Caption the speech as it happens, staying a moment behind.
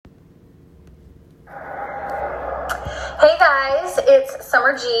guys, it's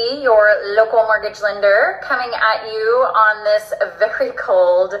Summer G, your local mortgage lender, coming at you on this very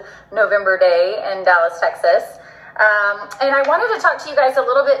cold November day in Dallas, Texas. And I wanted to talk to you guys a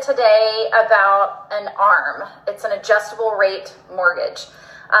little bit today about an ARM. It's an adjustable rate mortgage.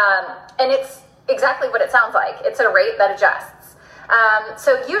 And it's exactly what it sounds like. It's a rate that adjusts.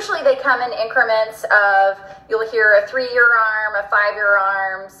 So usually they come in increments of, you'll hear a 3-year ARM, a 5-year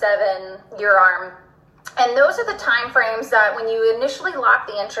ARM, 7-year ARM. And those are the time frames that when you initially lock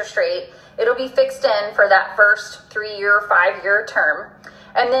the interest rate, it'll be fixed in for that first 3-year, 5-year term.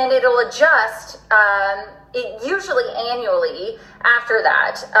 And then it'll adjust usually annually after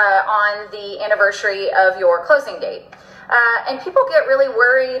that on the anniversary of your closing date. And people get really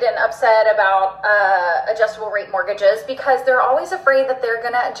worried and upset about adjustable rate mortgages because they're always afraid that they're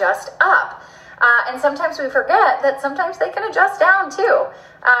going to adjust up. And sometimes we forget that sometimes they can adjust down too.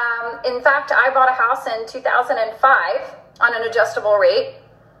 In fact, I bought a house in 2005 on an adjustable rate,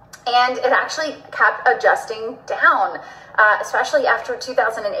 and it actually kept adjusting down, especially after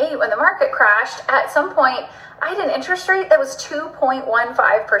 2008 when the market crashed. At some point, I had an interest rate that was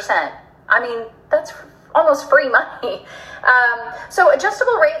 2.15%. I mean, that's almost free money. So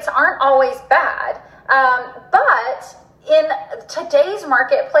adjustable rates aren't always bad, but in today's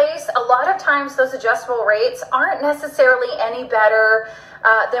marketplace, a lot of times those adjustable rates aren't necessarily any better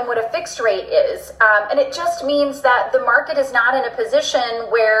than what a fixed rate is. And it just means that the market is not in a position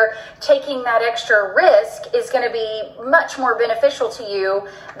where taking that extra risk is going to be much more beneficial to you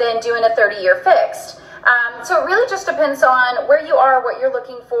than doing a 30-year fixed. So it really just depends on where you are, what you're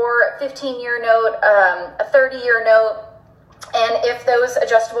looking for, a 15-year note, a 30-year note, and if those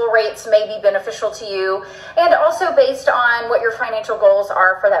adjustable rates may be beneficial to you, and also based on what your financial goals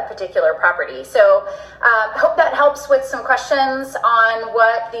are for that particular property. So hope that helps with some questions on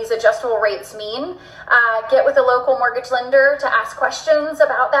what these adjustable rates mean. Get with a local mortgage lender to ask questions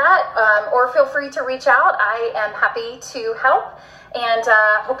about that, or feel free to reach out. I am happy to help, and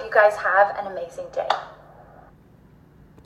hope you guys have an amazing day.